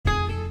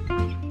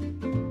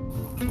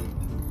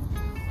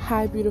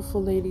Hi,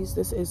 beautiful ladies.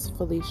 This is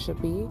Felicia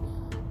B.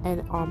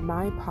 And on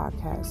my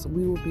podcast,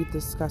 we will be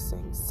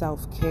discussing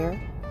self-care,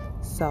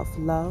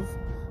 self-love,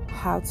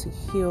 how to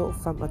heal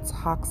from a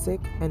toxic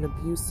and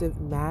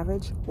abusive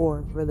marriage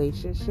or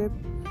relationship,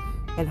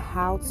 and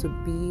how to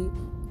be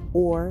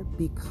or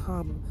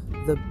become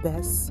the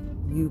best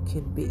you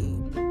can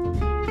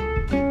be.